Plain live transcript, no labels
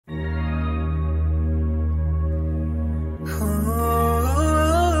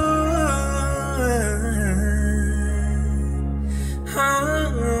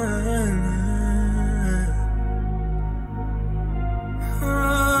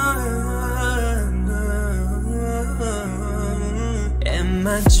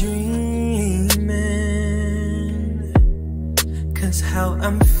I dreaming? 'Cause how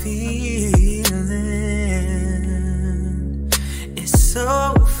I'm feeling is so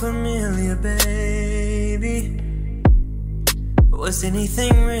familiar, baby. Was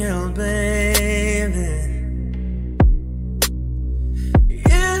anything real, baby?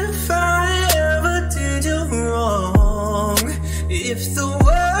 If I ever did you wrong, if the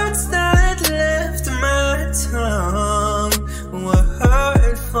words that left my tongue were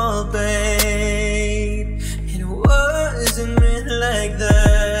hurtful, babe, it wasn't meant like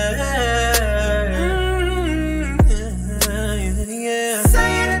that. Yeah.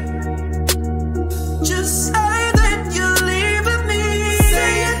 Say it. Just say that you're leaving me.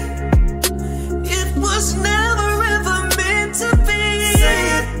 Say it. It was never ever meant to be. Say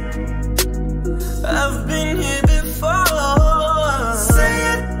it. I've been here before. Say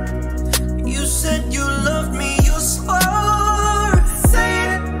it. You said you loved me, you swore. Say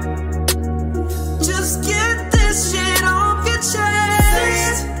it. Just get this shit off your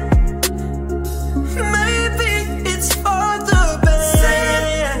chest. Maybe it's for the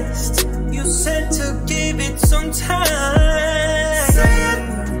best. You said to give it some time. Say it.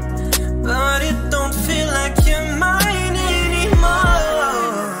 But it don't feel like you're mine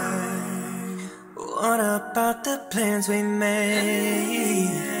anymore. What about the plans we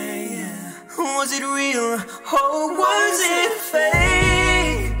made? Was it real or was it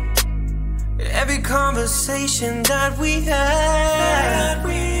fake? Every conversation that we had,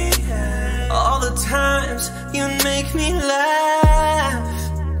 all the times you make me laugh,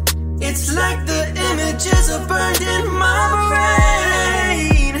 it's like the images are burned in my brain.